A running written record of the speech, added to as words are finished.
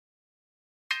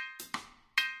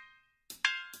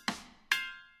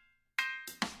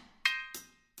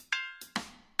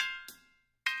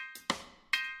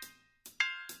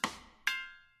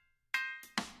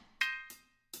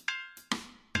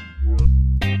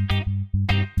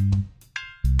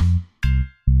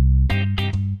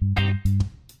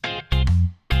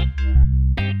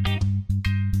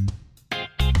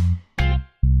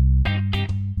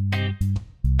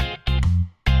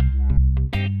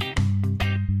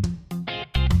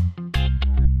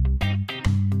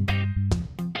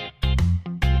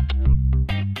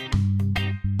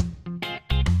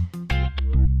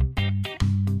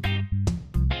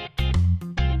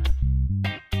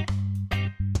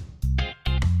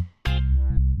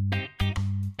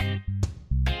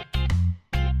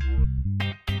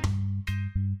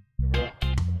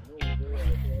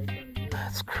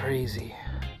That's crazy.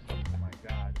 Oh my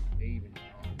God, baby.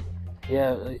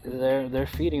 Yeah, they're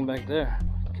feeding back there.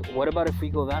 What about if we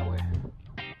go that way?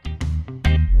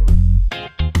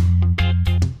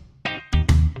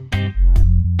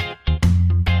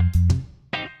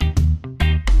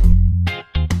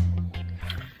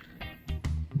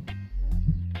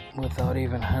 Without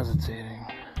even hesitating.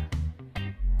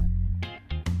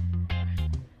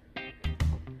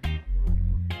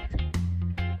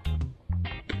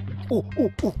 Oh,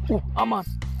 oh, oh, oh, I'm on.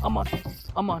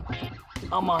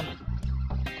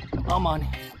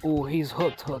 Oh, he's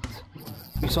hooked.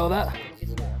 You saw that?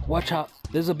 Watch out.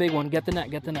 This is a big one. Get the net.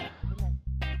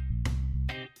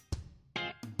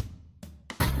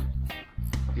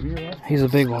 He's a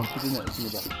big one.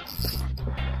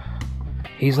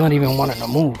 He's not even wanting to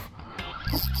move.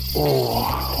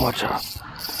 Oh, watch out.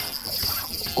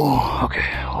 Oh, okay,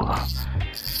 hold on.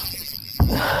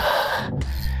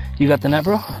 You got the net,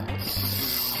 bro?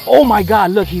 Oh my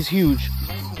God, look, he's huge.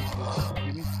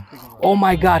 Oh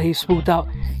my God, he's spooked out.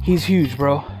 He's huge,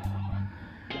 bro.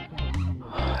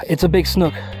 It's a big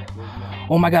snook.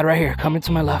 Oh my God, right here, coming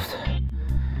to my left.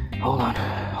 Hold on.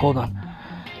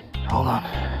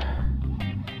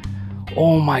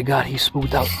 Oh my God, he's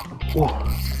spooked out. Oh,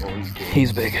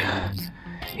 he's big.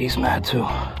 He's mad too.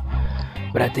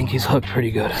 But I think he's hooked pretty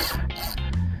good.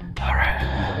 All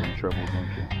right.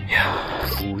 Yeah.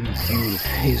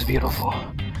 He's beautiful.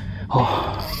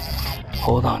 Oh,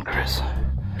 hold on, Chris.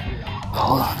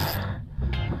 Hold on.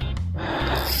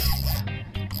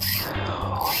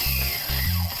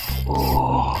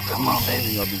 Oh, come on,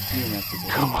 baby.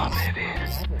 Come on, baby.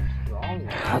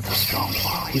 That's a strong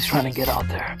one. He's trying to get out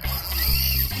there.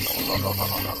 No.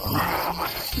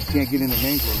 You can't get in the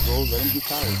mangroves, bro. Let him get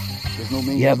tired. There's no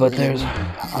mangroves. Yeah, but there's.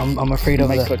 I'm afraid of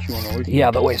the. Cut you on the oyster.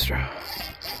 Yeah, the oyster.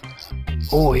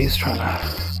 Oh, he's trying to.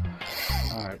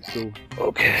 All right, so.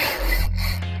 Okay.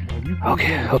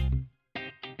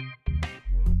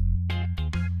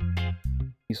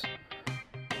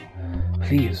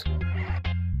 Please.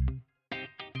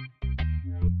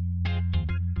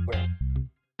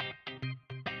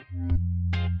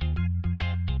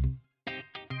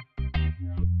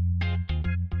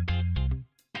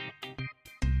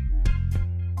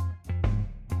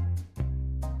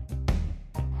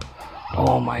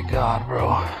 Oh my God, bro.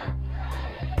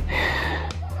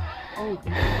 Oh,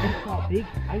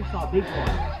 I saw a big one.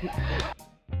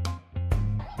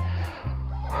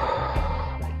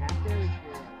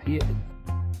 Yeah.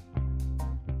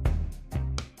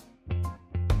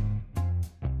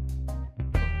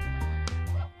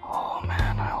 Oh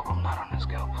man, I hope I'm not on his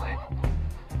scale plate.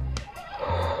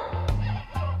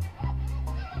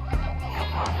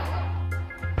 Come on.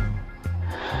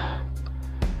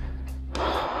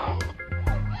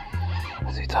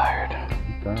 Is he tired?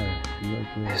 He's tired.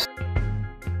 He's...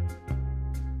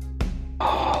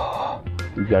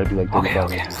 You gotta be like this.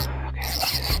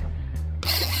 Okay.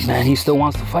 Man, he still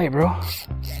wants to fight, bro.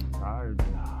 Tired,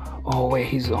 bro. Oh wait,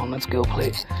 he's on the gill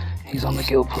plate. He's on the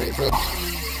gill plate, bro.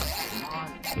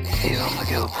 He's on the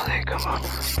gill plate. Come on.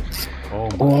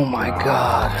 Oh my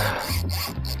God.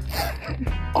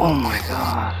 Oh my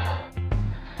God.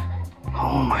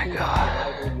 Oh my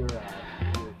God.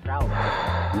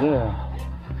 Yeah.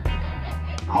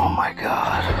 Oh my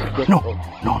God. No.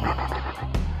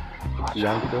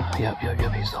 Yep.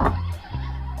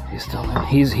 He's still in.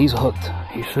 He's hooked.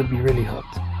 He should be really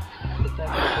hooked.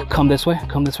 Come this way,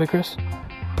 Chris.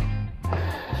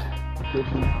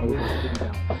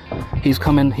 He's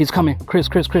coming. Chris.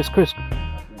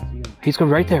 He's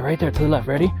coming right there to the left.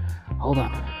 Ready? Hold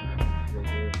on.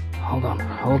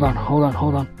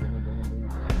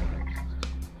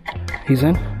 He's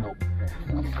in?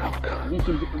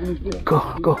 Go.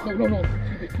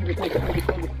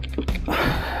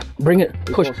 Bring it.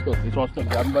 Push. Hold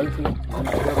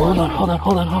on.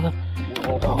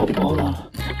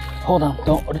 Hold on.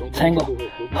 Don't tangle.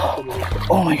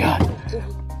 Oh my God.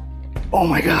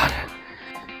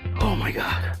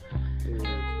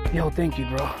 Yo, thank you,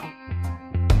 bro.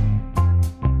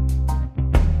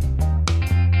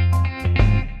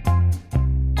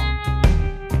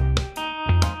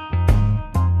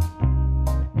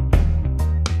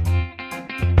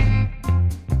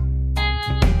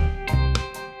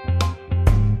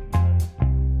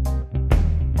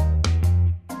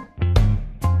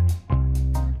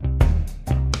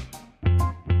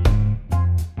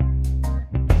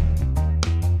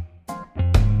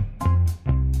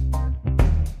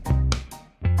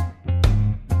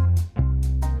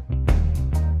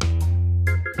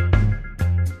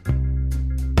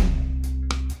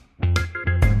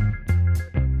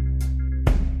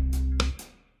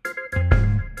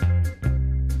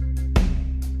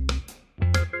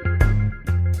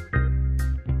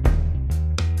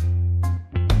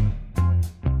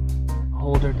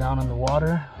 hold her down in the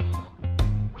water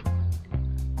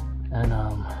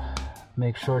and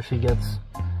make sure she gets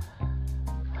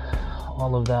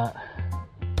all of that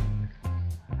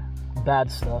bad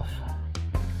stuff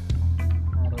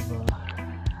out of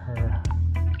her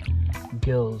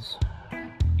gills.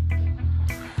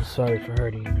 Sorry for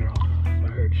hurting you, girl. If I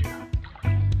hurt you.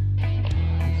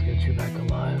 Let's get you back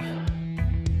alive.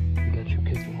 Get you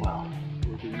kicking well.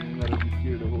 You gotta be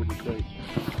scared to hold her tight.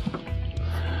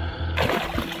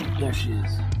 There she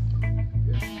is.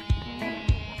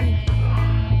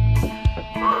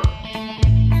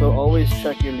 So always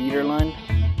check your leader line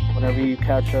whenever you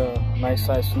catch a nice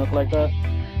size snook like that.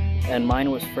 And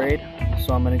mine was frayed,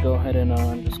 so I'm gonna go ahead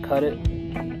and just cut it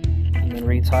and then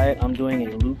retie it. I'm doing a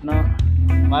loop knot.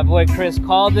 My boy Chris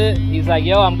called it. He's like,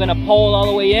 yo, I'm gonna pole all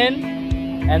the way in.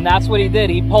 And that's what he did.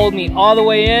 He pulled me all the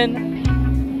way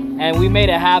in and we made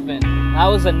it happen. That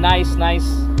was a nice,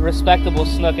 respectable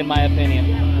snook in my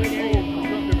opinion.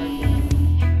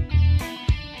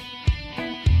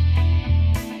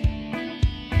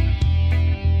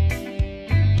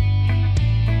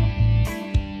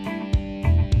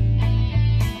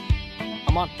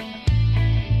 Come on.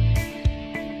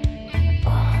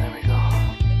 Oh, there we go.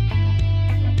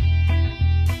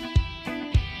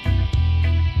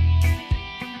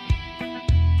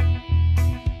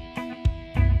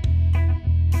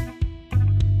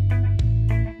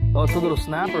 Oh, it's a little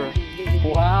snapper.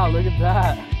 Wow, look at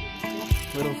that.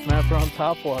 Little snapper on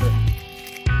topwater.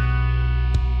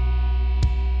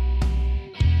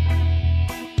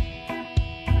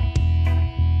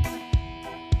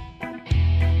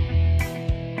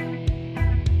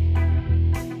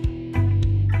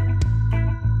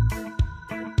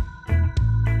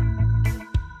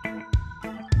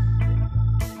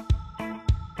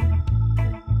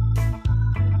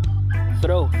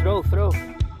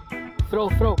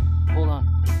 Throw. Hold on.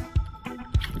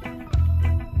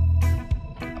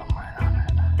 I'm right on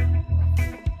it.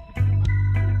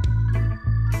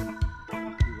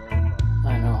 I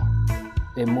know.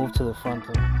 It moved to the front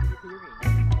though.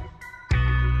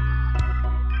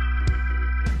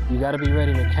 You gotta be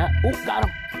ready to catch. Oh, got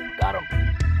him.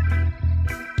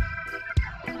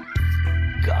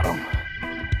 Got him.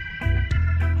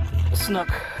 A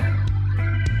snook.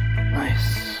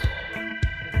 Nice.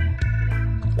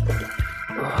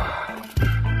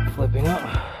 Flipping up.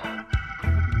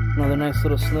 Another nice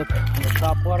little snook on the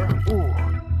topwater. Ooh,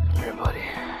 come here, buddy.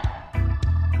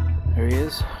 There he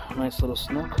is. Nice little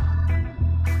snook.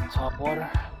 Topwater.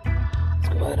 Let's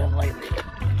go ahead and lightly.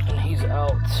 And he's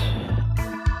out.